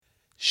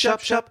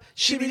Şap şap,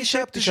 şibidi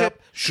şaptı şap,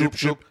 şup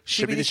şup,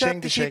 şibidi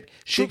şaptı şap,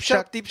 şup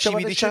şap dip,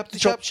 şibidi şaptı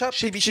şap, şap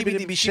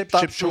şibidi bir şip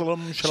tap şup,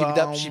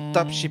 şibidap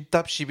şiptap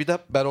şiptap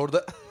şibidap. Ben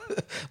orada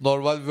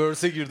normal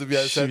verse'e girdim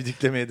yani sen.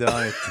 Şibidiklemeye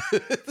devam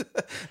ettim.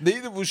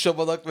 Neydi bu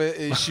şabadak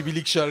ve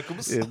şibilik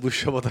şarkımız? Bu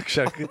şabadak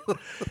şarkı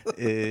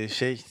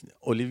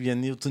Olivia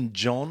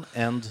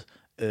Newton-John and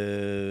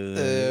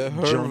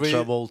John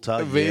Travolta.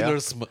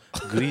 Wailers mı?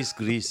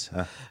 Grease.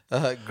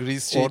 Aha,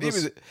 Grease şey değil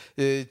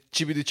mi?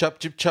 Çibidi çap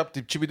çip çap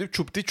dip, çibidi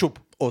çupti çup.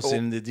 O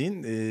senin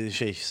dediğin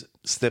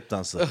step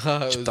dansı.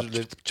 Özür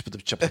dilerim.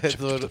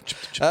 Doğru.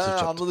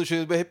 Anladım.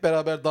 Şöyle hep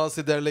beraber dans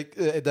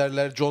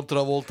ederler. John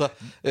Travolta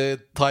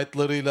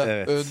tight'larıyla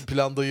ön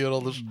planda yer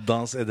alır.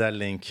 Dans eder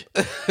Lenk.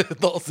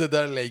 Dans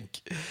eder Lenk.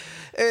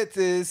 Evet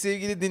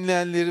sevgili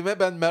dinleyenlerime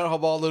ben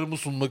merhabalarımı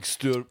sunmak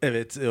istiyorum.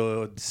 Evet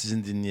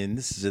sizin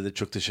dinleyeniniz size de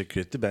çok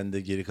teşekkür etti. Ben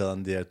de geri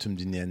kalan diğer tüm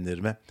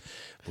dinleyenlerime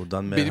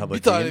buradan merhaba diyeyim. Benim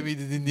bir tane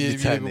miydi dinleyenim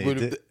yine bu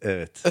bölümde?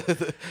 Evet.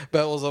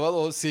 Ben o zaman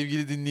o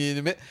sevgili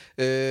dinleyenime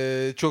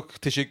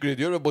çok teşekkür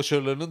ediyorum ve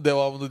başarılarının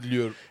devamını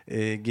diliyorum.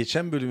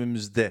 Geçen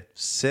bölümümüzde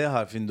S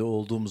harfinde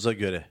olduğumuza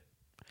göre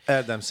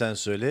Erdem sen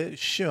söyle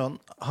şu an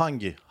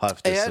hangi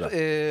harfte sıra?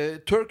 Eğer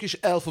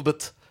Turkish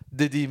alphabet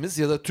dediğimiz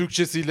ya da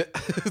Türkçesiyle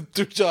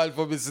Türkçe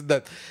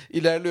alfabesinden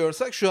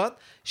ilerliyorsak şu an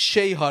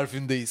şey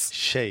harfindeyiz.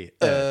 Evet.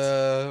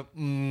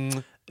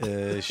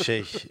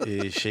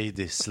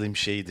 Slim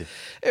şeydi.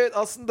 Evet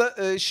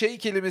aslında şey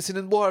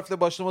kelimesinin bu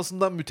harfle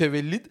başlamasından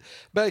mütevellit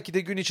belki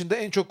de gün içinde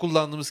en çok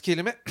kullandığımız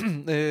kelime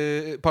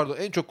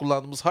en çok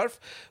kullandığımız harf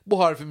bu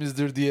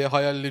harfimizdir diye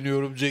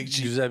hayalleniyorum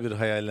Cenk'ciğim. Güzel bir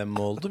hayallenme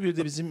oldu. Bir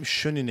de bizim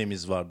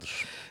şöninemiz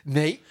vardır.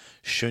 Ney?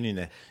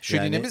 Şönine.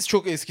 Şöninemiz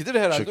çok eskidir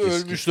herhalde çok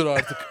ölmüştür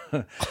artık.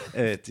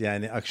 Evet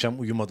yani akşam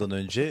uyumadan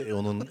önce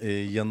onun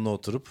yanına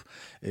oturup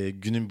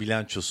günün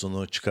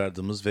bilançosunu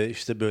çıkardığımız ve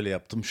işte böyle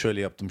yaptım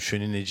şöyle yaptım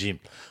şönineciyim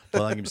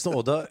falan gibisinden.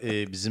 O da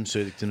bizim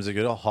söylediklerimize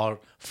göre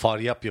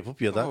faryap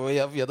yapıp ya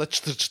da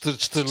çıtır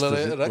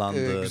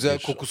çıtırlararak güzel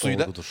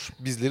kokusuyla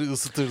bizleri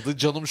ısıtırdı.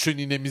 Canım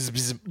şöninemiz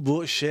bizim.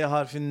 Bu şey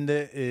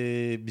harfinde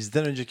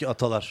bizden önceki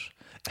atalar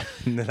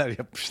neler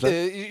yapmışlar?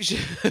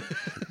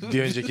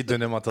 Bir önceki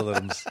dönem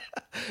atalarımız.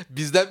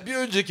 Bizden bir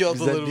önceki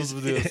atalarımız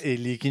mı diyoruz?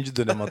 52.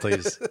 dönem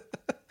atayız.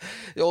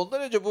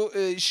 Ondan önce bu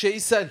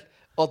şeysel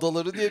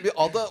adaları diye bir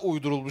ada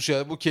uydurulmuş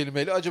yani bu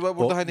kelimeyle. Acaba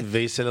burada hani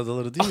Veysel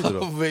adaları değil midir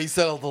o?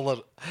 Veysel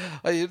adaları.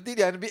 Hayır değil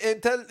yani bir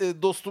entel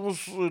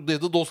dostumuz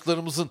ya da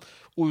dostlarımızın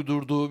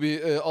uydurduğu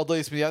bir ada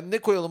ismi. Yani ne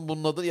koyalım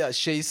bunun adı? Ya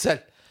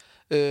şeysel.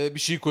 Bir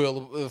şey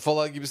koyalım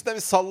falan gibisinden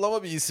bir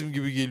sallama bir isim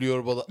gibi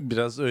geliyor bana.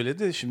 Biraz öyle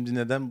de şimdi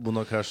neden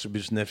buna karşı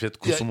bir nefret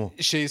kusumu?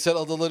 Yani şeysel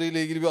adaları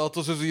ile ilgili bir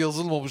atasözü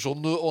yazılmamış.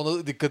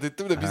 Ona dikkat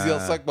ettim de biz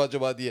yazsak mı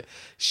acaba diye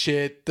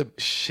şey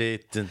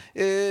ettim.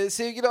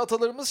 Sevgili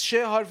atalarımız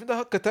şey harfinde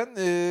hakikaten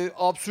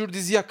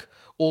absürdizyak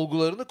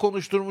olgularını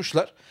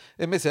konuşturmuşlar.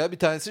 Mesela bir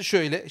tanesi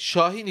şöyle: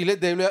 Şahin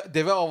ile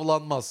deve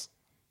avlanmaz.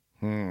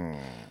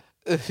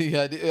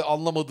 Yani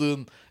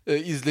anlamadığın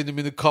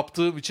izlenimini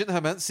kaptığım için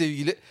hemen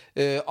sevgili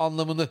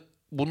anlamını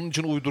bunun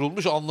için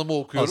uydurulmuş anlamı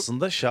okuyorum.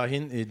 Aslında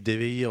Şahin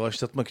deveyi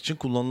yavaşlatmak için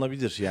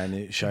kullanılabilir.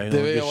 Yani Şahin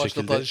deve bir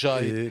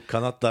şekilde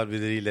kanat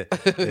darbeleriyle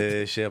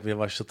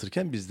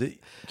yavaşlatırken biz de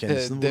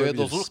kendisini vurabiliriz. Deve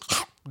dozu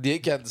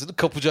diye kendisini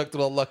kapacaktır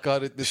Allah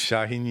kahretmesin.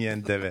 Şahin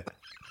yiyen deve.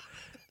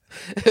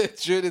 Evet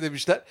şöyle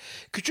demişler.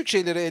 Küçük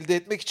şeyleri elde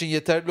etmek için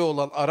yeterli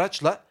olan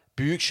araçla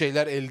büyük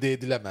şeyler elde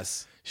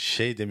edilemez.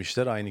 Şey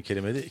demişler aynı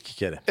kelimede 2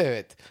 kere.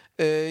 Evet.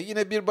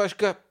 Yine bir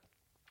başka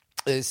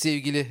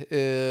sevgili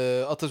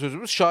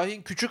atasözümüz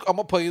Şahin küçük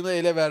ama payını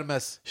ele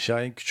vermez.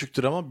 Şahin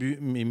küçüktür ama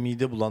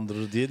mide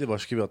bulandırır diye de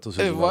başka bir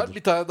atasözü vardır. Var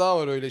bir tane daha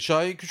var öyle.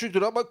 Şahin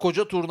küçüktür ama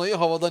koca turnayı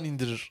havadan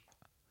indirir.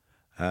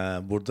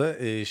 Burada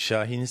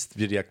şahinist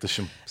bir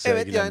yaklaşım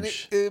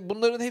sergilenmiş. Evet yani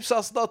bunların hepsi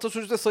aslında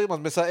atasözü de sayılmaz.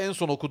 Mesela en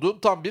son okuduğum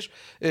tam bir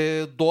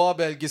doğa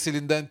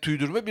belgeselinden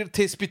tüydürme bir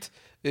tespit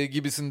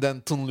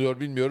gibisinden tınlıyor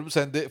bilmiyorum.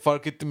 Sen de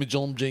fark ettin mi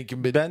canım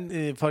Cenk'im benim?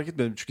 Ben fark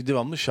etmedim çünkü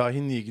devamlı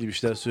Şahin'le ilgili bir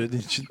şeyler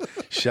söylediğin için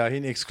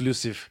Şahin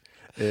Exclusive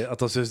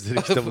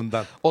atasözleri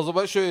kitabından. O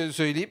zaman şöyle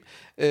söyleyeyim.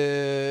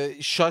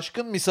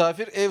 Şaşkın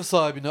misafir ev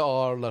sahibini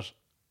ağırlar.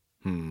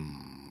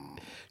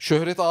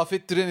 Şöhret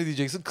afettir ne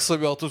diyeceksin?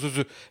 Kısa bir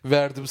atasözü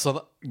verdim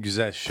sana.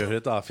 Güzel,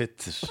 şöhret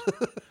afettir.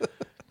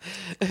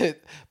 Evet,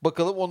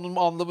 bakalım onun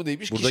anlamı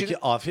neymiş? Buradaki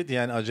afet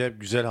yani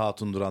acayip güzel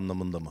hatundur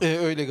anlamında mı?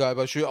 Öyle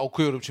galiba. Şöyle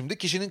okuyorum şimdi.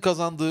 Kişinin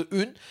kazandığı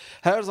ün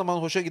her zaman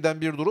hoşa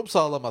giden bir durum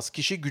sağlamaz.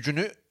 Kişi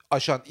gücünü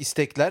aşan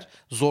istekler,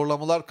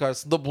 zorlamalar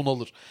karşısında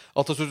bunalır.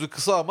 Atasözü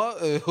kısa ama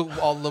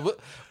anlamı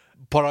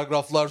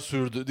paragraflar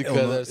sürdü dikkat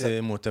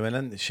edersen.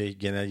 Muhtemelen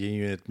genel yayın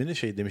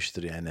yönetmeni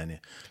demiştir yani hani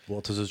bu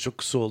atasözü çok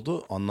kısa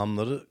oldu,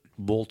 anlamları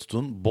bol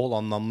tutun, bol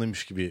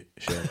anlamlıymış gibi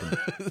yapın.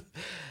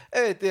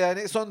 Evet,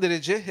 yani son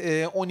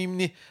derece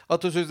onimli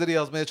atasözleri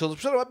yazmaya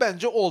çalışmışlar ama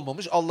bence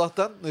olmamış.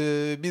 Allah'tan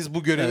biz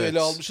bu görevi ele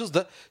almışız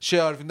da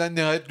harfinden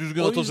nihayet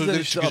düzgün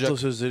atasözleri işte çıkacak.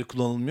 Atasözleri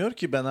kullanılmıyor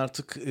ki ben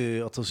artık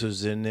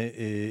atasözlerini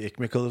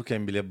ekmek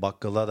alırken bile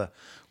bakkala da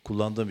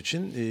kullandığım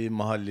için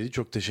mahalleli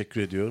çok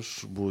teşekkür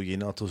ediyor. Bu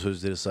yeni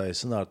atasözleri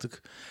sayesinde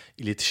artık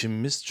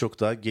iletişimimiz çok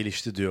daha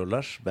gelişti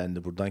diyorlar. Ben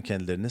de buradan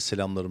kendilerine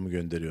selamlarımı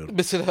gönderiyorum.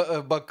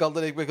 Mesela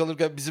bakkaldan ekmek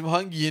alırken bizim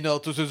hangi yeni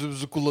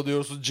atasözümüzü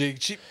kullanıyorsun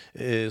Cenk'ciğim?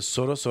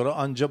 Sonra sonra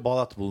anca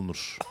balat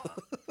bulunur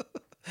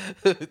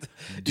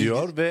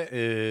diyor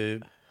ve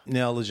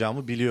ne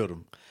alacağımı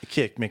biliyorum.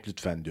 2 ekmek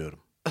lütfen diyorum.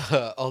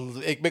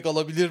 Ekmek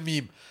alabilir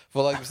miyim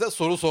falan gibisinden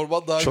soru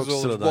sorman daha Çok güzel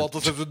olmuş sıradan. bu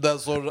atasözünden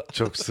sonra.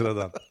 Çok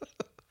sıradan.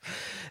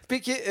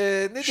 Peki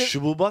nedir?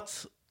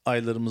 Şububat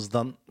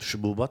aylarımızdan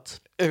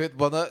şububat. Evet,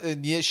 bana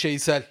niye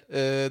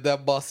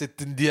şeyselden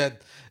bahsettin diyen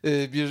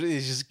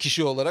bir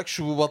kişi olarak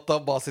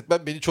şububattan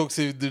bahsetmen beni çok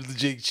sevindirdi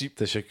Cenk'ciğim.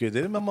 Teşekkür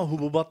ederim ama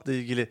hububatla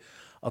ilgili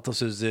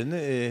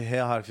atasözlerini H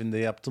harfinde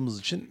yaptığımız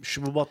için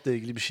şububatla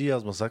ilgili bir şey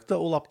yazmasak da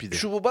olap bir de.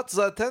 Şububat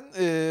zaten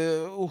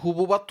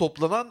hububat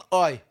toplanan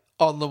ay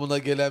anlamına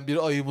gelen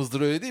bir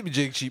ayımızdır, öyle değil mi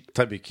Cenk'ciğim?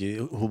 Tabii ki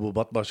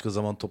hububat başka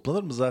zaman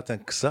toplanır mı?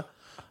 Zaten kısa.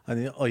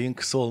 Hani ayın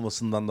kısa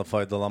olmasından da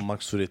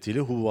faydalanmak suretiyle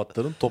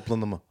hububatların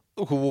toplanımı.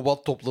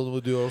 Hububat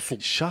toplanımı diyorsun.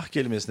 Şah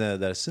kelimesine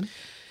ne dersin?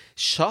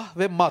 Şah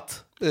ve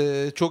mat.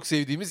 Çok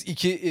sevdiğimiz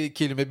iki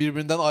kelime,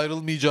 birbirinden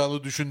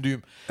ayrılmayacağını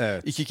düşündüğüm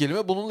iki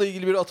kelime. Bununla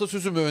ilgili bir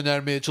atasözü mü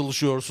önermeye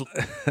çalışıyorsun?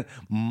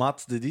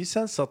 Mat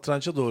dediysen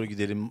satrança doğru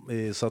gidelim.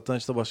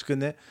 Satrançta başka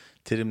ne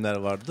terimler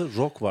vardır?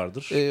 Rok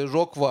vardır.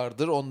 Rok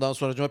vardır. Ondan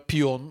sonra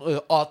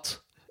piyon, at.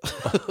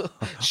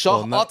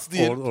 Şah Onlar, at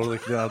diyelim.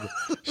 Oradakiler adı.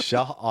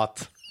 Şah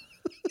at.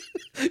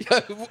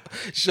 Yani bu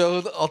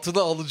şahın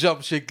atını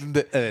alacağım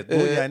şeklinde. Evet,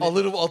 bu yani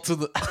alırım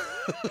atını.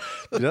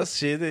 biraz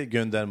şeye de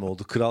gönderme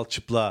oldu. Kral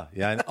çıplığa.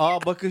 Yani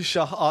bakın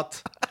şah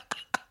at.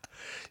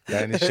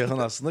 Yani şahın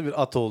aslında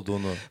bir at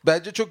olduğunu.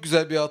 Bence çok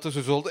güzel bir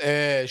atasözü oldu.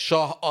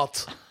 Şah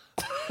at.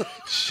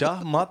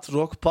 Şah, mat,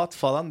 rok, pat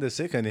falan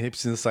desek hani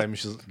hepsini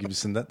saymışız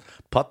gibisinden.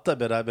 Pat da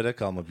berabere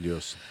kalma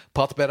biliyorsun.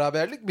 Pat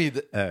beraberlik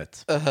miydi?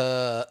 Evet.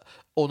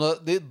 Ona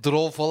ne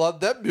draw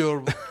falan denmiyor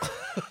mu?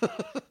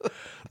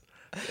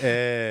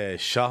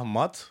 Şah,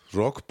 mat,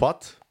 rok,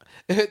 pat.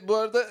 Evet, bu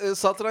arada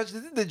satranç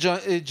dedin de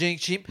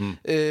Cenk'ciğim.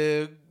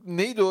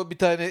 Neydi o bir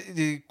tane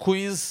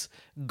Queen's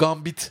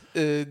Gambit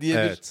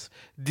diye bir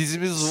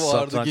dizimiz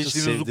vardı. Satrancı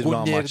Geçtiğimiz sevdirme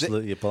Gunner'de.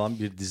 amaçlı yapılan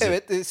bir dizi.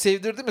 Evet,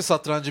 sevdirdi mi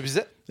satrancı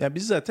bize? Ya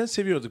biz zaten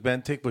seviyorduk.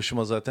 Ben tek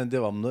başıma zaten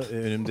devamlı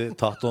önümde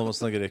tahta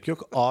olmasına gerek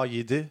yok.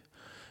 A7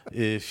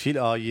 fil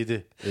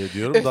A7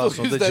 diyorum. Evet, daha o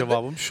sonra da yüzden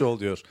cevabım şu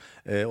oluyor.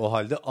 O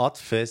halde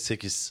at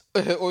F8.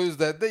 O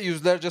yüzden de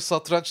yüzlerce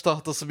satranç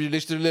tahtası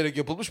birleştirilerek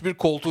yapılmış bir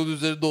koltuğun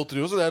üzerinde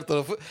oturuyorsun. Her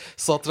tarafı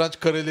satranç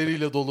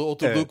kareleriyle dolu.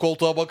 Oturduğu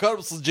koltuğa bakar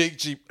mısın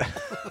Cenk'ciğim?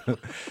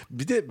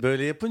 Bir de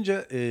böyle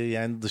yapınca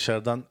yani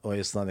dışarıdan o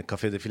esnada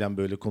kafede falan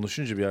böyle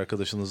konuşunca bir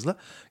arkadaşınızla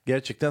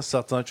gerçekten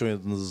satranç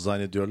oynadığınızı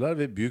zannediyorlar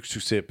ve büyük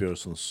sükse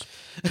yapıyorsunuz.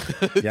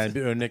 Yani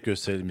bir örnek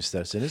gösterelim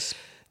isterseniz.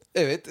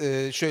 Evet,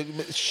 şöyle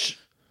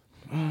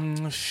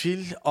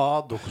Fil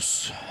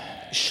A9.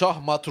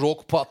 şahmat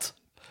rok pat.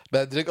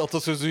 Ben direkt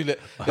atasözüyle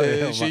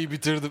şeyi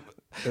bitirdim.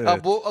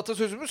 Evet. Bu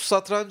atasözümüz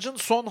satrancın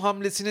son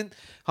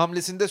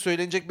hamlesinde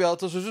söylenecek bir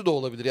atasözü de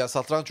olabilir. Yani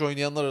satranç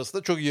oynayanlar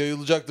arasında çok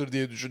yayılacaktır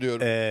diye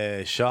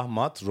düşünüyorum.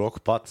 Şahmat,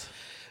 rok, pat.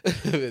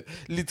 Evet,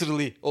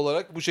 literally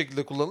olarak bu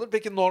şekilde kullanılır.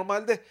 Peki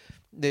normalde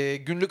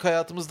günlük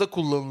hayatımızda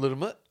kullanılır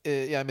mı?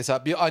 Yani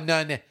mesela bir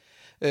anneanne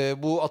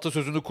bu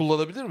atasözünü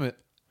kullanabilir mi?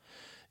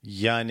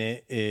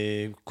 Yani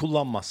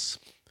kullanmaz.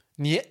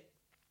 Niye?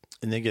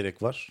 Ne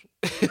gerek var?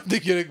 Ne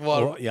gerek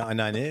var mı? O ya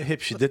anneanne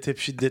hep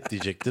şiddet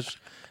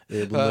diyecektir.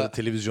 Bunları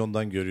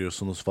televizyondan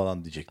görüyorsunuz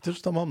falan diyecektir.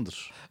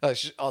 Tamamdır.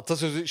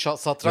 Atasözü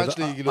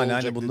satrançla ilgili olacak.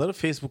 Anneanne bunları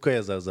Facebook'a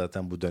yazar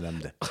zaten bu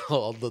dönemde.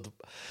 Anladım.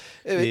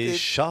 Evet.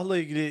 Şahla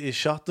ilgili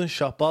şahtın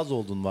şahbaz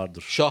oldun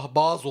vardır.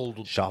 Şahbaz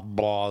oldun.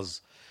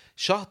 Şahbaz.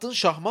 Şahtın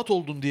şahmat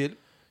oldun diyelim.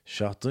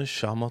 Şahtın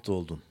şahmat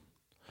oldun.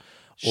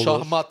 Olur.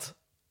 Şahmat.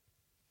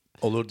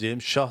 Olur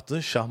diyelim. Şahtın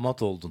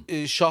şahmat oldun.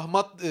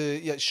 Şahmat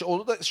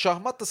onu da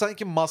şahmat da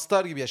sanki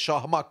mastar gibi ya,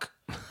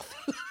 şahmak.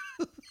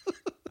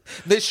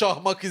 Ne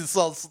şahmak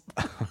insansın.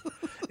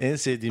 En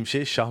sevdiğim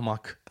şey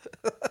şahmak.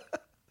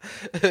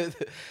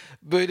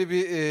 Böyle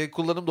bir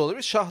kullanım da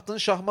olabilir. Şahtın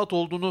şahmat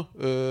olduğunu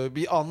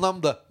bir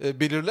anlamda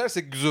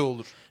belirlersek güzel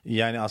olur.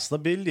 Yani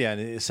aslında belli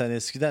yani sen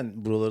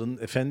eskiden buraların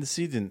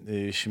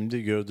efendisiydin.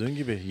 Şimdi gördüğün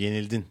gibi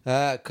yenildin.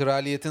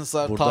 Kraliyetin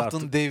Burada tahtın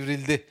artık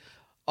devrildi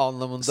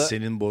anlamında.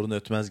 senin borun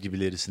ötmez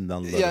gibilerisinden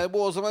anıları. Yani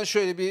bu o zaman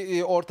şöyle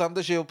bir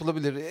ortamda şey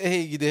yapılabilir.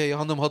 Hey gidi hey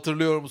hanım,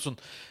 hatırlıyor musun?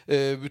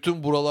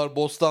 Bütün buralar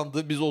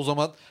bostandı. Biz o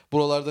zaman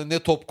buralarda ne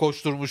top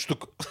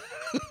koşturmuştuk.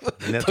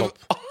 Ne top?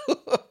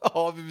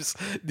 Abimiz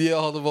diye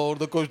hanıma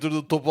orada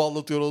koşturduğu topu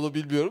anlatıyor, onu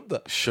bilmiyorum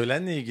da.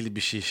 Şölenle ilgili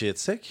bir şey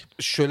etsek?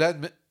 Şölen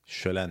mi?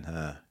 Şölen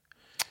ha.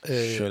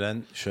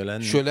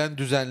 Şölen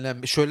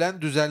düzenlenme.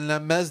 Şölen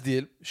düzenlenmez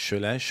diyelim.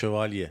 Şölen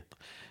şövalye.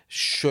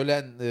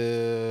 Şölen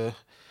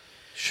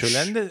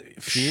Şölen de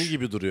fiil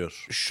gibi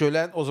duruyor.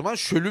 Şölen o zaman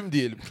şölüm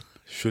diyelim.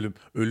 Şölüm,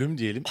 ölüm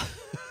diyelim.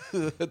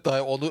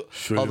 Daha onu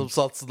Şölüm.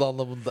 anımsatsın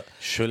anlamında.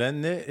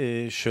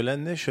 Şölenle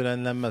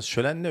şölenlenmez.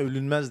 Şölenle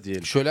ölünmez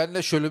diyelim.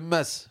 Şölenle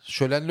şölünmez.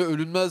 Şölenle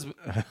ölünmez mi?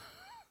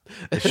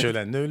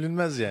 Şölenle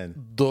ölünmez yani.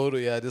 Doğru,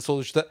 yani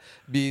sonuçta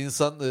bir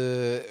insan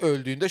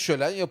öldüğünde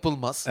şölen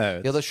yapılmaz.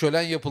 Evet. Ya da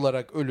şölen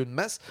yapılarak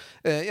ölünmez.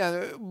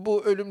 Yani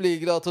bu ölümle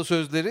ilgili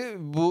atasözleri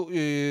bu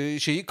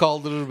şeyi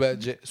kaldırır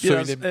bence.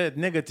 Biraz Söylemi. evet,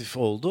 negatif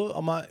oldu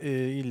ama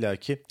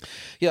illaki.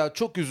 Ya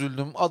çok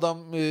üzüldüm.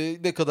 Adam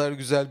ne kadar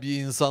güzel bir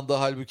insandı,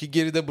 halbuki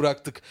geride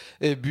bıraktık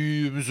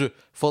büyüğümüzü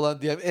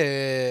falan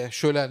diye.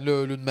 Şölenle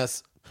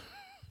ölünmez.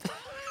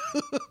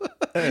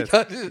 Evet.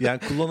 Yani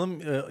kullanım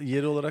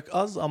yeri olarak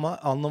az ama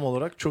anlam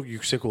olarak çok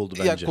yüksek oldu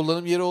bence. Yani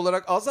kullanım yeri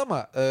olarak az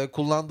ama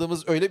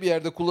kullandığımız öyle bir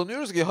yerde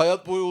kullanıyoruz ki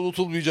hayat boyu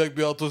unutulmayacak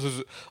bir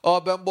atasözü.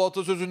 Ben bu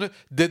atasözünü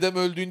dedem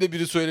öldüğünde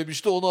biri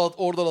söylemişti, onu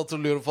oradan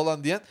hatırlıyorum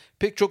falan diyen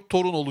pek çok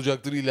torun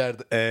olacaktır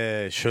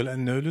ileride.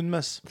 Şölenle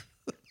ölünmez.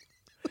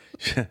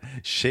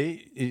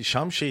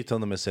 Şam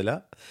şeytanı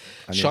mesela.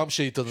 Hani Şam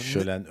şeytanı.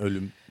 Şölen,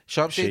 ölüm.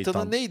 Şam şeytanı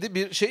şeytan. neydi?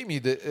 Bir şey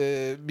miydi?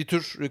 Bir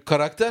tür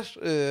karakter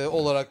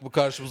olarak mı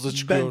karşımıza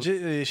çıkıyor?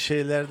 Bence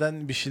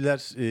şeylerden bir şeyler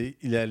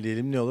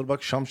ilerleyelim. Ne olur?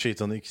 Bak, Şam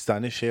şeytanı 2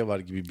 tane şey var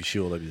gibi bir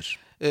şey olabilir.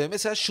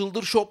 Mesela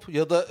şıldır şop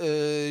ya da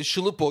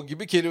şılıpo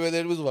gibi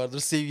kelimelerimiz vardır.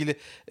 Sevgili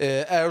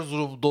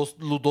Erzurum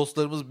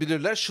dostlarımız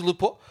bilirler.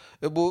 Şılıpo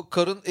bu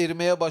karın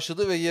erimeye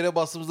başladı ve yere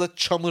bastığımızda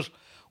çamur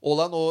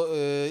olan o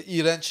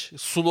iğrenç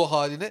sulu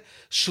haline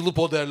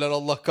şılıpo derler,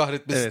 Allah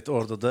kahretmesin. Evet,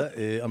 orada da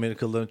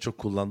Amerikalıların çok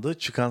kullandığı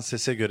çıkan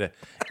sese göre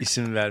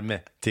isim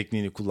verme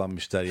tekniğini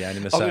kullanmışlar. Yani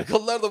mesela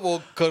Amerikalılar da mı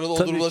o karın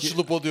o durumda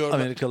şılıpo diyorlar?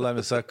 Amerikalılar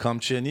mesela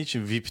kamçıya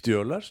niçin whip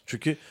diyorlar?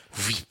 Çünkü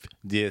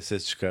whip diye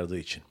ses çıkardığı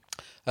için.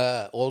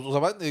 O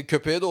zaman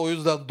köpeğe de o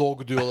yüzden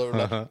dog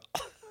diyorlar.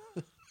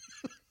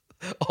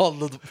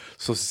 Anladım.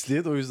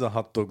 Sosisliye de o yüzden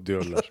hot dog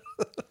diyorlar.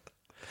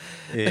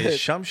 Evet.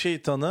 Şam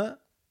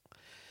şeytanı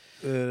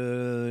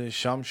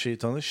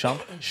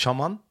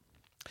şaman.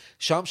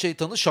 Şam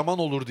şeytanı şaman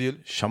olur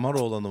diyelim.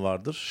 Şamaroğlanı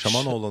vardır.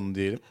 Şamanoğlanı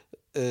diyelim.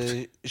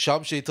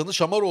 Şam şeytanı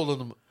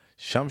Şamaroğlanı mı?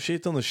 Şam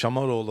şeytanı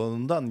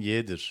Şamaroğlanından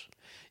ye'dir.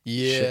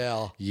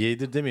 Yeah.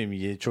 Ye'dir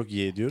demeyeyim. Çok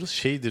ye diyoruz.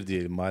 Şeydir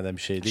diyelim madem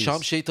şey değiliz.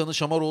 Şam şeytanı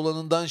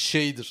Şamaroğlanından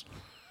şeydir.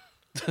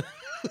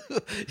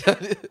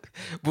 Yani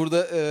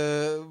burada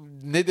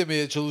ne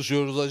demeye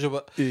çalışıyoruz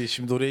acaba?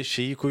 Şimdi oraya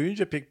şeyi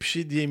koyunca pek bir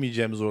şey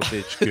diyemeyeceğimiz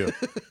ortaya çıkıyor.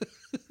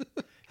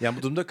 Yani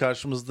bu durumda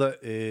karşımızda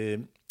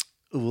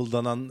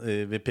ıvıldanan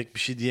ve pek bir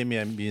şey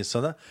diyemeyen bir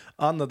insana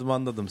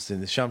anladım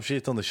seni. Şam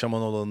şeytanı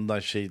Şamanoğlanından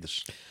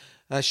şeydir.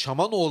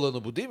 Şaman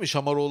oğlanı bu değil mi?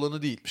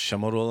 Şamaroğlanı değil.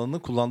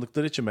 Şamaroğlanını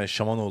kullandıkları için ben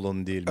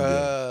Şamanoğlanı diyelim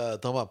diyorum.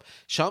 Tamam.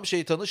 Şam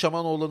şeytanı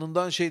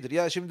Şamanoğlanından şeydir.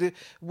 Ya şimdi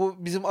bu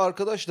bizim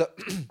arkadaş da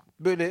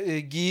böyle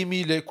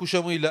giyimiyle,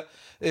 kuşamıyla,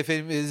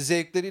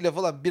 zevkleriyle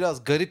falan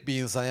biraz garip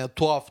bir insan. Yani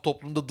tuhaf,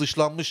 toplumda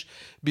dışlanmış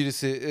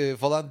birisi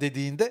falan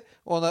dediğinde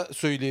ona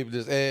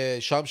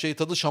söyleyebiliriz. Şam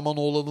şeytanı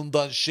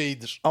Şamanoğlanından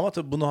şeydir. Ama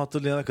tabii bunu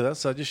hatırlayana kadar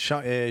sadece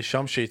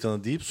Şam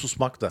şeytanı deyip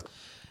susmak da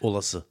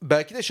olası.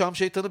 Belki de Şam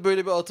şeytanı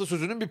böyle bir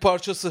atasözünün bir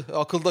parçası,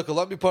 akılda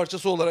kalan bir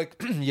parçası olarak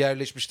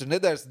yerleşmiştir.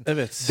 Ne dersin?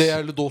 Evet.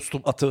 Değerli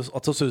dostum.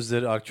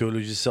 Atasözleri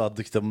Arkeolojisi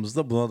adlı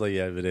kitabımızda buna da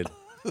yer verelim.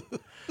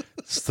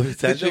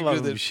 Storytel'de var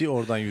mı bir şey,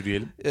 oradan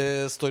yürüyelim.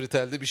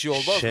 Storytel'de bir şey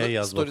olmaz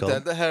mı?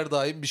 Storytel'de her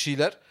daim bir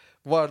şeyler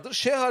vardır.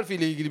 Ş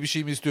harfiyle ilgili bir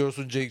şey mi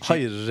istiyorsun Cenk'ciğim?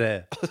 Hayır,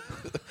 R.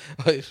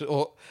 Hayır,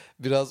 o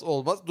biraz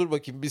olmaz. Dur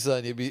bakayım bir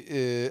saniye.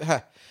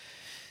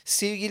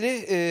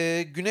 Sevgili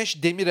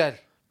Güneş Demirel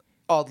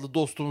adlı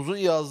dostumuzun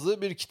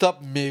yazdığı bir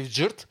kitap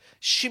mevcut.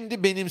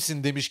 Şimdi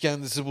benimsin demiş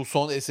kendisi bu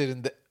son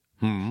eserinde.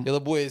 Ya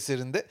da bu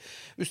eserinde.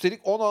 Üstelik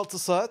 16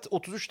 saat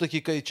 33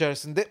 dakika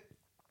içerisinde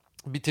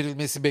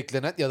bitirilmesi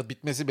beklenen ya da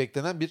bitmesi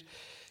beklenen bir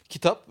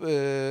kitap.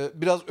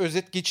 Biraz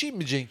özet geçeyim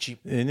mi Cenk'ciğim?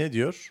 Ne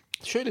diyor?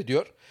 Şöyle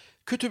diyor.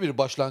 Kötü bir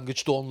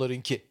başlangıçtı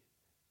onlarınki.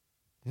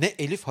 Ne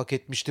Elif hak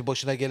etmişti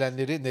başına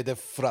gelenleri, ne de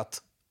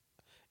Fırat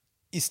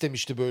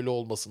istemişti böyle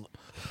olmasını.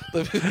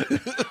 Tabii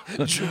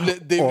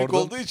cümle devrik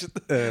olduğu için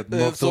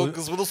son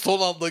kısmını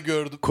son anda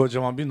gördüm.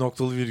 Kocaman bir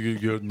noktalı virgül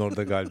gördün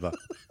orada galiba.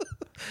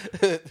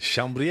 Evet.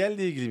 Şambriyel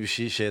ile ilgili bir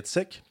şey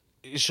etsek.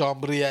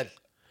 Şambriyel.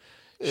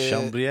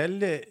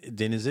 Şambriyelle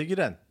denize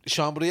giren.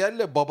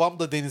 Şambriyelle babam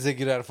da denize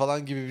girer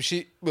falan gibi bir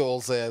şey mi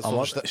olsa yani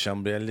sonuçta. Ama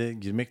şambriyelle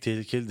girmek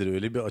tehlikelidir.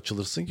 Öyle bir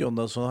açılırsın ki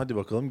ondan sonra hadi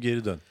bakalım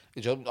geri dön.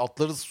 Canım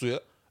atlarız suya.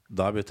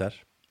 Daha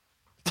beter.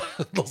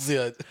 Nasıl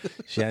yani?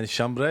 Yani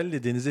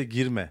şambriyelle denize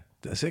girme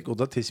desek o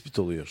da tespit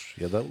oluyor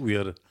ya da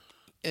uyarı.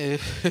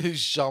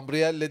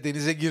 Şambriyelle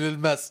denize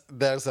girilmez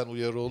dersen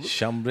uyarı olur.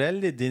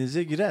 Şambriyelle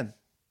denize giren.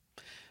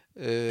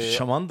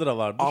 Şamandıra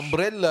vardır.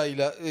 Umbrella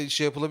ile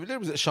şey yapılabilir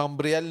mi?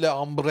 Şambriyelle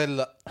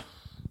umbrella.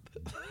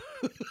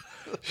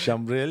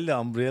 Şambriyelle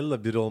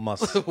umbrella bir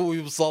olmaz.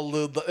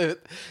 Uyumsallığında evet.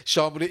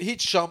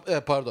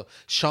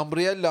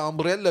 Şambriyelle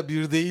umbrella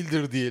bir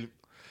değildir diyelim.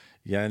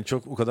 Yani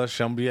çok o kadar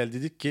şambriyel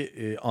dedik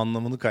ki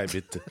anlamını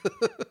kaybetti.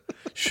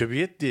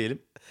 Şöbiyet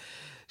diyelim.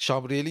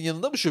 Şambriyel'in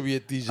yanında mı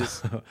şöbiyet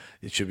diyeceğiz?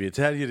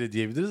 Şöbiyeti her yere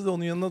diyebiliriz de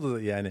onun yanına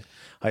da yani.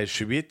 Hayır,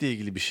 şöbiyetle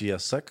ilgili bir şey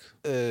yazsak.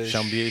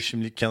 Şambriyeli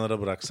şimdilik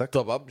kenara bıraksak.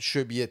 Tamam,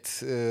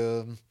 şöbiyet.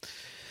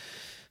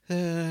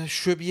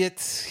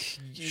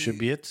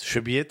 Şöbiyet.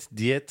 Şöbiyet,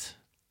 diyet.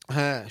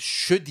 Ha,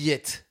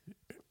 şödiyet.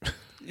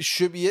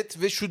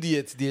 Şöbiyet ve şu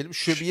diyet diyelim.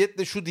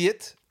 Şöbiyetle şu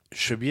diyet.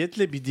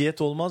 Şöbiyetle bir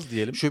diyet olmaz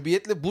diyelim.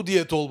 Şöbiyetle bu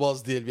diyet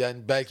olmaz diyelim. Yani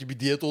belki bir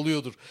diyet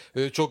oluyordur.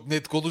 Çok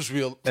net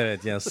konuşmayalım.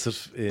 Evet, yani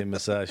sırf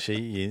mesela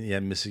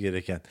yenmesi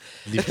gereken,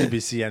 lifli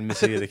besi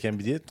yenmesi gereken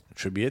bir diyet.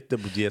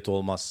 Şöbiyetle bu diyet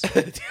olmaz.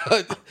 Evet,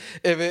 yani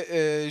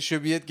eve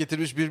şöbiyet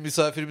getirmiş bir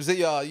misafirimize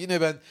ya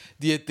yine ben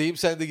diyetteyim,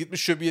 sen de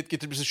gitmiş şöbiyet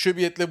getirmişsin.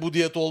 Şöbiyetle bu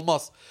diyet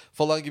olmaz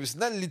falan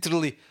gibisinden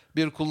literally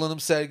bir kullanım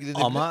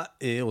sergilenebilir. Ama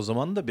o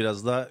zaman da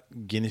biraz daha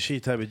genişe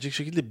hitap edecek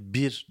şekilde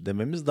bir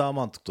dememiz daha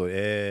mantıklı.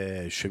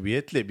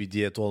 Şöbiyetle bir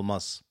diyet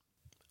olmaz.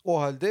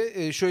 O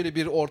halde şöyle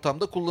bir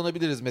ortamda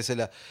kullanabiliriz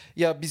mesela.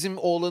 Ya bizim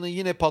oğlanın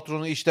yine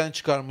patronu işten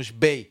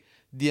çıkarmış bey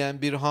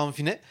diyen bir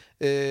hanfine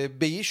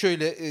beyi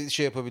şöyle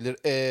şey yapabilir.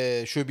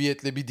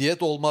 Şöbiyetle bir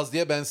diyet olmaz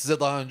diye ben size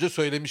daha önce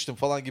söylemiştim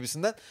falan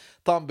gibisinden.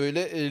 Tam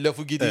böyle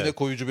lafı gediğine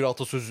koyucu bir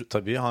atasözü.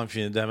 Tabii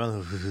hanfine de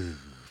hemen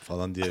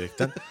falan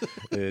diyerekten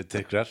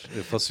tekrar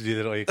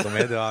fasulyeleri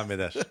ayıklamaya devam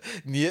eder.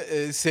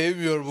 Niye?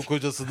 Sevmiyor bu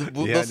kocasını.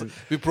 Bu Yani, nasıl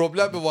bir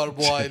problem mi var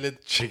bu ailede?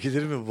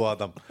 Çekilir mi bu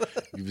adam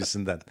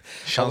gibisinden.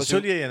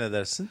 Şansölyeye ne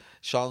dersin?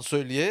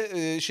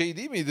 Şansölye şey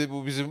değil miydi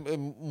bu bizim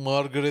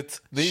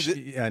Margaret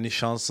neydi? Yani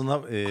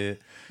şansına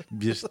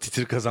bir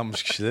titir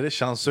kazanmış kişilere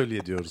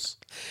şansölye diyoruz.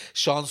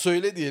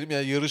 Şansöyle diyelim,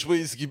 yani yarışma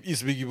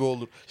ismi gibi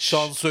olur.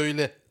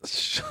 Şansöyle.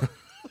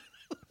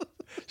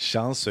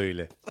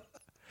 Şansöyle.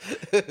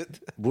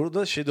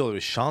 Burada şey de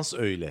olabilir. Şans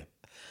öyle.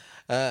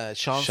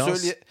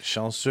 Şansölye.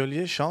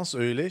 Şansölye, şans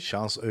öyle,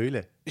 şans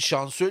öyle.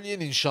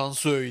 Şansölyenin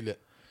şansı öyle.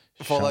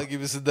 Falan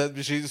gibisinden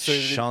bir şey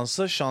söyledim.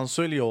 Şansa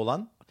şansölye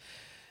olan.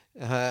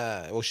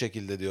 O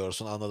şekilde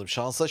diyorsun, anladım.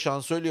 Şansa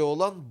şansölye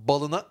olan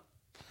balına.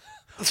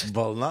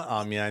 Balına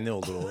amiyane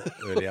olur o.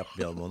 Öyle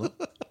yapmayalım onu.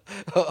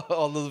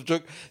 Anladım,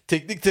 çok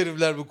teknik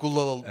terimler mi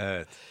kullanalım?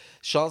 Evet.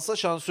 Şansa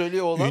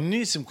şansölye olan. Ünlü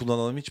isim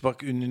kullanalım. Hiç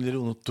bak, ünlüleri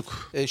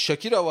unuttuk.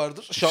 Shakira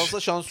vardır. Şansa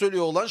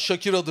şansölye olan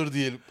Shakira'dır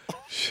diyelim.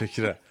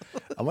 Shakira.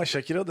 Ama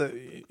Shakira da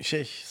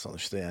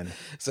sonuçta yani.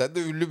 Sen de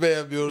ünlü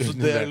beğenmiyorsun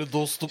Ünlü değerli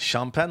dostum.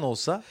 Şampen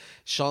olsa.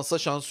 Şansa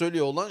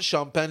şansölye olan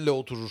şampenle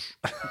oturur.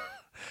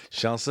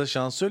 Şansa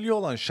şansölye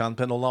olan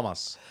şampen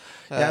olamaz.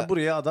 Yani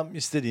buraya adam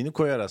istediğini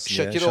koyar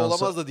aslında. Shakira yani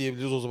olamaz da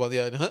diyebiliriz o zaman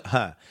yani.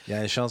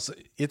 Yani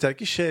yeter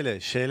ki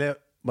şeyle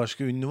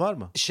başka ünlü var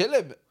mı?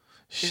 Şele mi?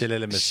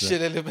 Şelelemesine.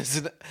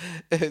 Şelelemesine.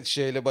 Evet,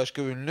 şeyle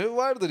başka ünlü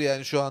vardır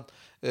yani şu an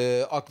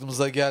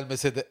aklımıza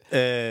gelmese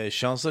de.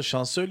 Şansa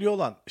şansölye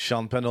olan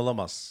şampen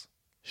olamaz.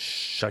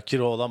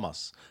 Shakira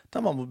olamaz.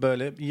 Tamam, bu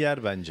böyle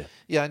yer bence.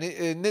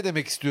 Yani ne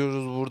demek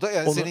istiyoruz burada?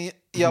 Yani senin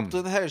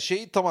yaptığın her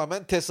şey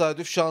tamamen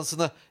tesadüf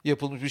şansına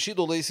yapılmış bir şey.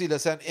 Dolayısıyla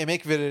sen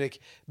emek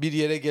vererek bir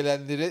yere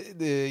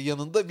gelenlere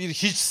yanında bir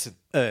hiçsin.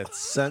 Evet,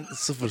 sen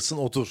sıfırsın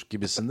otur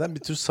gibisinden bir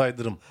tür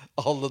saydırım.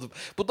 Anladım.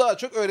 Bu daha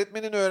çok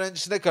öğretmenin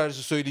öğrencisine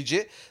karşı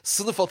söyleyeceği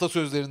sınıf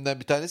atasözlerinden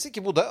bir tanesi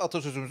ki bu da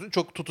atasözümüzün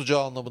çok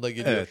tutacağı anlamına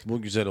geliyor. Evet,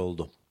 bu güzel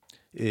oldu.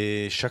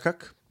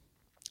 Şakak.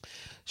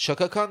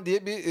 Şakakan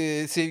diye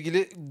bir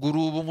sevgili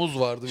grubumuz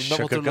vardı.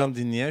 Şakakan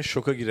dinleyen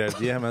şoka girer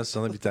diye hemen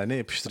sana bir tane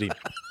yapıştırayım.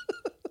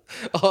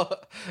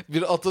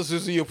 Bir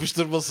atasözü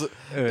yapıştırması.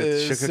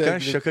 Evet, Şakakan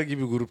şaka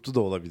gibi gruptu da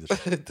olabilir.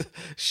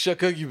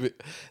 Şaka gibi.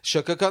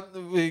 Şakakan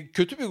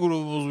kötü bir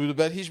grubumuz muydu?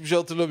 Ben hiçbir şey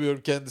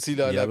hatırlamıyorum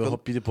kendisiyle alakalı. Ya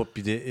hoppidi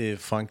poppidi,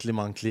 funkli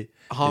mankli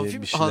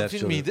bir şeyler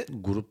Hanfin miydi?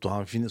 Gruptu.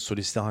 Hanfin,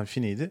 solisti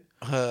Hanfin'iydi.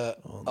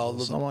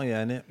 Anladım. Ama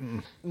yani.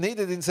 Ne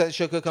dedin sen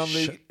Şakakan'la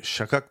ilgili?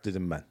 Şakak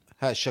dedim ben.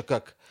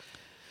 Şakak.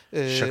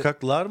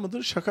 Şakaklar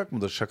mıdır, şakak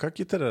mıdır? Şakak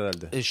yeter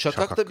herhalde.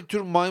 Şakak da bir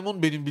tür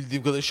maymun benim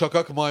bildiğim kadar.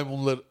 Şakak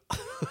maymunları.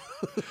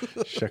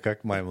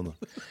 Şakak maymunu.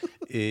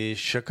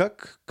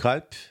 Şakak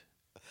kalp.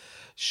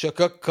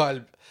 Şakak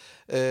kalp.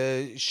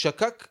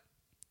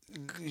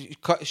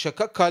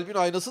 Şakak kalbin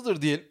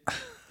aynasıdır diyelim.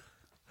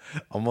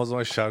 Ama o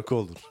zaman şarkı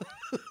olur.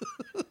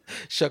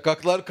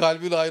 Şakaklar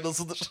kalbin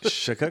aynasıdır.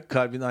 Şakak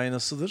kalbin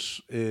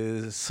aynasıdır.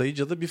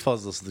 Sayıca da bir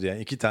fazlasıdır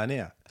yani. 2 tane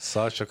ya.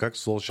 Sağ şakak,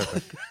 sol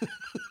şakak.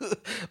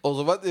 O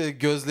zaman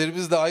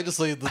gözlerimiz de aynı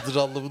sayıdadır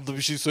anlamında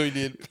bir şey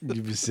söyleyelim.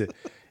 Gibisi.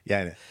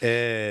 Yani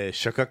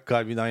şakak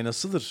kalbin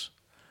aynasıdır.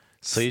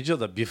 Sayıca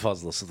da bir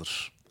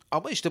fazlasıdır.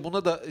 Ama işte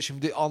buna da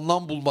şimdi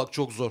anlam bulmak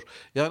çok zor.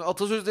 Yani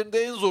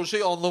atasözlerinde en zor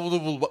şey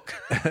anlamını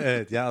bulmak.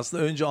 Evet, yani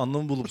aslında önce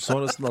anlamı bulup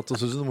sonrasında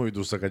atasözünü mü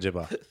uydursak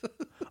acaba?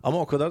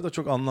 Ama o kadar da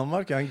çok anlam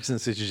var ki hangisini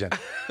seçeceğim?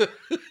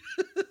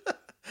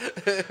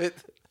 Evet.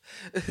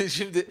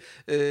 Şimdi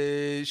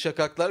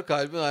şakaklar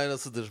kalbin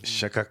aynasıdır.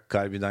 Şakak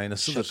kalbin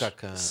aynasıdır.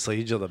 Şakak,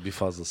 sayıca da bir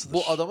fazlasıdır.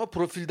 Bu adama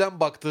profilden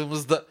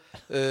baktığımızda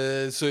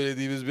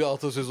söylediğimiz bir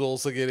atasözü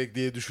olsa gerek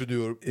diye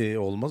düşünüyorum.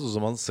 Olmaz, o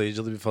zaman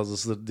sayıca da bir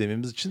fazlasıdır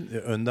dememiz için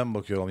önden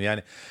bakıyorum.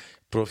 Yani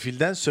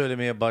profilden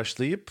söylemeye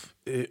başlayıp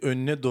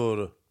önüne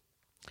doğru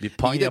Bir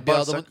pan İyi de bir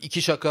yaparsak adamın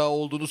 2 şakağı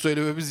olduğunu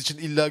söylememiz için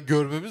illa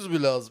görmemiz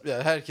mi lazım?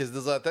 Yani herkeste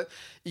zaten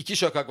 2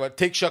 şakak var.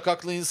 Tek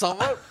şakaklı insan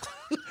var mı?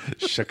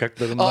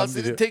 şakaklarımdan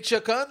Senin biri. tek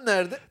şakağın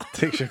nerede?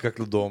 Tek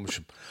şakaklı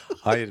doğmuşum.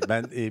 Hayır,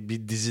 ben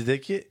bir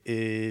dizideki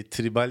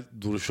tribal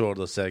duruşu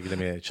orada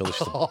sergilemeye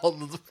çalıştım.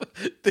 Anladım.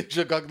 Tek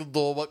şakaklı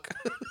doğmak.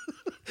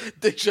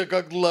 Tek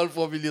şakaklılar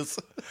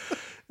familyası.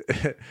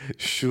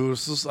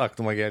 Şuursuz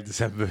aklıma geldi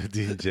sen böyle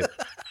deyince.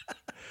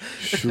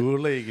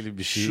 Şuurla ilgili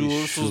bir şey.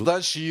 Şuursuzdan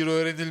şiir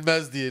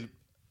öğrenilmez diyelim.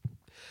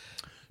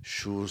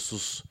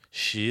 Şuursuz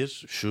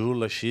şiir,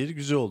 şuurla şiir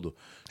güzel oldu.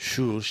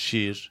 Şuur,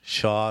 şiir,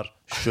 şair,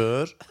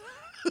 şöör.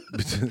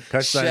 Bütün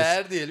kaç tane?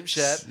 Şeer diyelim,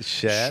 şeer.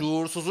 Şeer.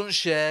 Şuursuzun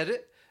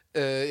şeeri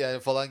yani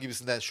falan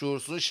gibisinden.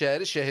 Şuursuzun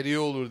şeeri şehriye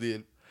olur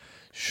diyelim.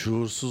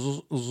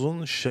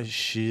 Şuursuzun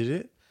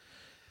şiiri.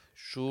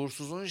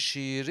 Şuursuzun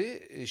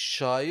şiiri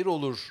şair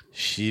olur.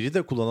 Şiiri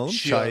de kullanalım,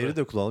 şairi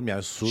de kullanalım.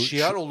 Yani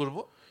şiar olur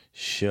mu?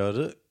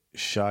 Şiarı,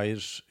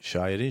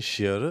 şairin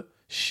şiarı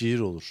şiir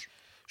olur.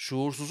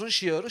 Şuursuzun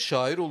şiarı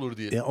şair olur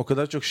diye. Yani o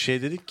kadar çok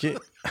şey dedik ki.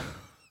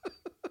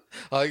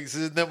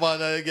 Hangisinin ne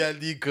manaya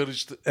geldiği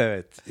karıştı.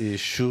 Evet.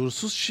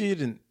 Şuursuz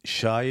şiirin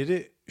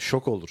şairi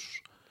şok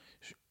olur.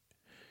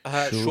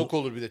 Şok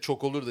olur bir de.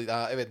 Çok olur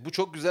da. Evet, bu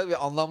çok güzel ve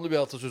anlamlı bir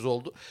atasözü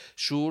oldu.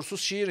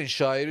 Şuursuz şiirin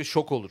şairi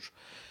şok olur.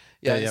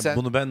 Yani sen,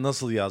 bunu ben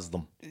nasıl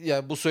yazdım?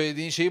 Yani bu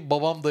söylediğin şeyi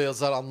babam da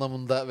yazar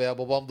anlamında veya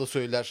babam da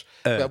söyler.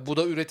 Evet. Yani bu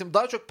da üretim.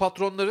 Daha çok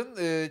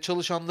patronların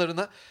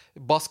çalışanlarına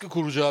baskı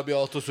kuracağı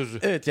bir atasözü.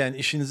 Evet, yani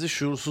işinizi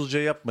şuursuzca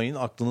yapmayın.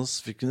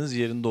 Aklınız, fikriniz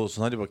yerinde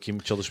olsun. Hadi bakayım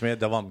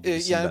çalışmaya devam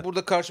gibisinden. Yani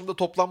burada karşımda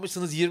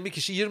toplanmışsınız 20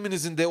 kişi.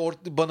 20'ninizin de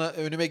bana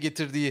önüme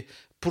getirdiği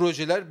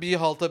projeler bir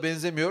halta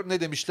benzemiyor.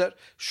 Ne demişler?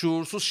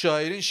 Şuursuz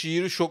şairin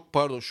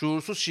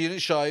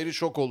şairi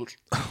şok olur.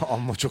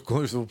 Amma çok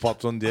konuştu bu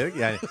patron diyerek.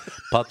 Yani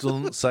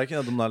patronun sakin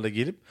adımlarla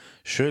gelip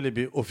şöyle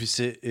bir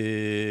ofisi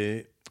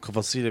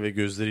kafasıyla ve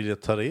gözleriyle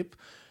tarayıp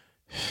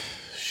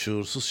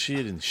şuursuz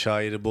şiirin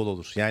şairi bol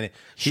olur. Yani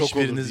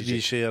hiçbiriniz bir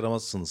işe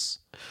yaramazsınız.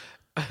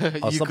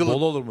 Aslında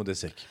bol olur mu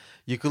desek?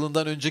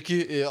 Yıkılından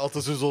önceki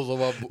atasözü o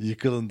zaman bu.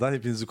 Yıkılından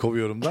hepinizi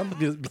kovuyorumdan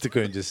bir tık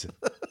öncesi.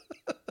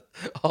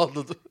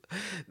 Anladım.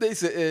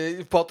 Neyse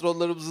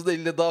patronlarımızın da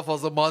eline daha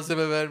fazla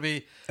malzeme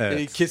vermeyi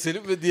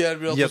keselim ve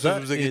diğer bir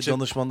atasözümüze geçelim. Ya da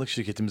danışmanlık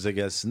şirketimize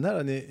gelsinler.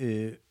 Hani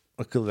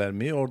akıl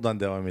vermeyi oradan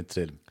devam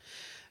ettirelim.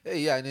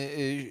 Yani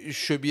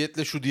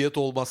şöbiyetle şu diyet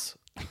olmaz.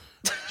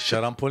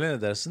 Şarampole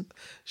ne dersin?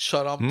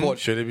 Şarampol.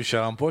 Şöyle bir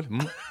şarampol.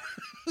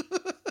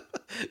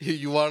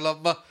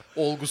 Yuvarlanma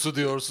olgusu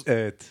diyorsun.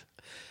 Evet.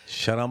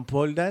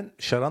 Şarampolden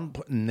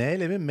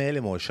neyle mi meyle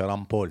mi o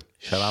şarampol?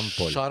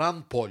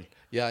 Şarampol.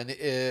 Yani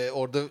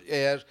orada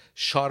eğer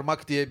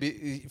şarmak diye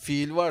bir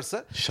fiil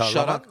varsa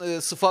şaran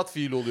sıfat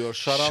fiil oluyor.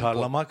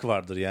 Şarlamak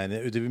vardır yani.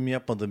 Ödevimi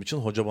yapmadığım için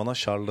hoca bana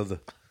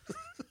şarladı.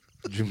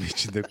 Cümle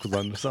içinde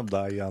kullanırsam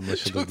daha iyi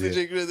anlaşılır Çok diye. Çok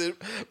teşekkür ederim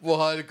bu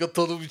harika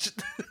tanım için.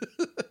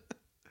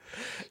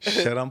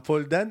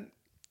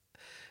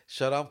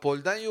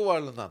 Şarampolden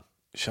yuvarlanan.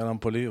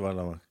 Şarampole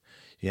yuvarlamak.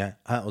 Yani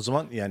o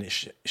zaman yani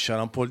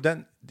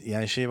şarampolden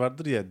yani şey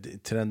vardır ya,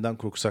 trenden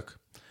korksak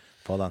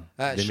falan.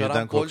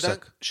 Demirden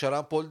korksak.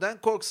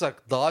 Şarampolden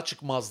korksak dağa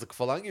çıkmazdık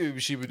falan gibi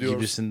bir şey biliyoruz.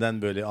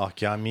 Gibisinden böyle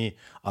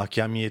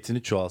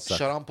ahkamiyetini çoğalsak.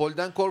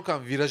 Şarampolden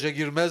korkan viraja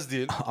girmez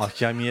diyelim.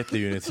 Ahkamiyetle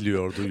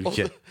yönetiliyordu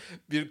ülke.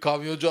 Bir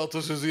kamyoncu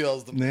atasözü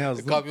yazdım. Ne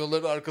yazdın?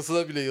 Kamyonların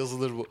arkasına bile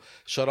yazılır bu.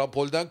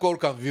 Şarampolden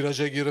korkan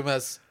viraja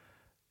girmez.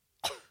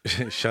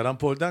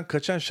 Şarampolden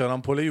kaçan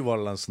şarampole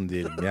yuvarlansın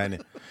diyelim. Yani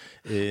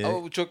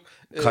ama bu çok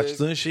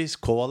kaçtığın şey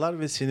kovalar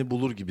ve seni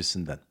bulur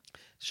gibisinden.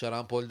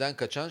 Şarampolden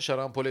kaçan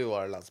şarampole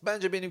yuvarlansın.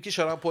 Bence benimki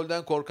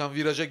şarampolden korkan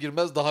viraja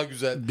girmez daha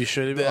güzel. Bir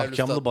şöyle bir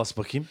ahkamlı bas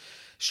bakayım.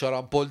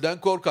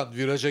 Şarampolden korkan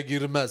viraja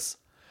girmez.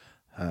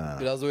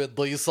 Biraz öyle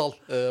dayısal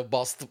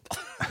bastım.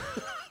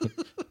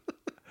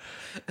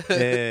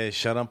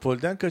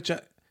 Şarampolden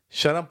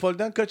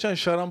kaçan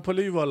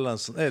şarampole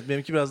yuvarlansın. Evet,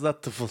 benimki biraz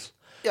daha tıfıl.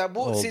 Ya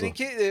bu oldu.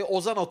 Seninki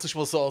ozan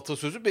atışması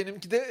atasözü.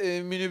 Benimki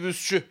de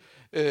minibüsçü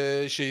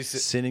şeysi.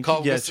 Seninki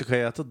kavgası. Gerçek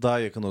hayata daha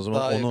yakın o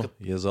zaman. Onu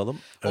yazalım.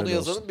 Onu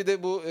yazalım. Olsun. Bir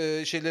de bu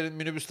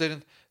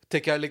minibüslerin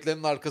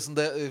tekerleklerinin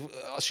arkasında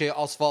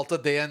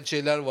asfalta değen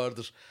şeyler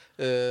vardır.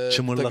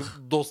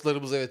 Çamurluk.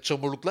 Dostlarımız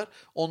çamurluklar.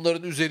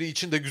 Onların üzeri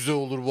için de güzel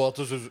olur bu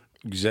atasözü.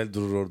 Güzel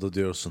durur orada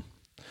diyorsun.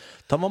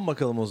 Tamam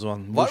bakalım o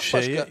zaman. Var bu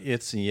şeye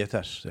yetsin,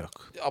 yeter.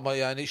 Yok. Ama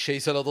yani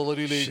şeysel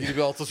adalarıyla ilgili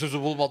bir atasözü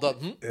bulmadan.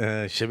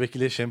 Şebek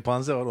ile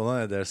şempanze var, ona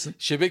ne dersin?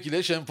 Şebek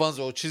ile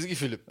şempanze, o çizgi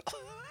film.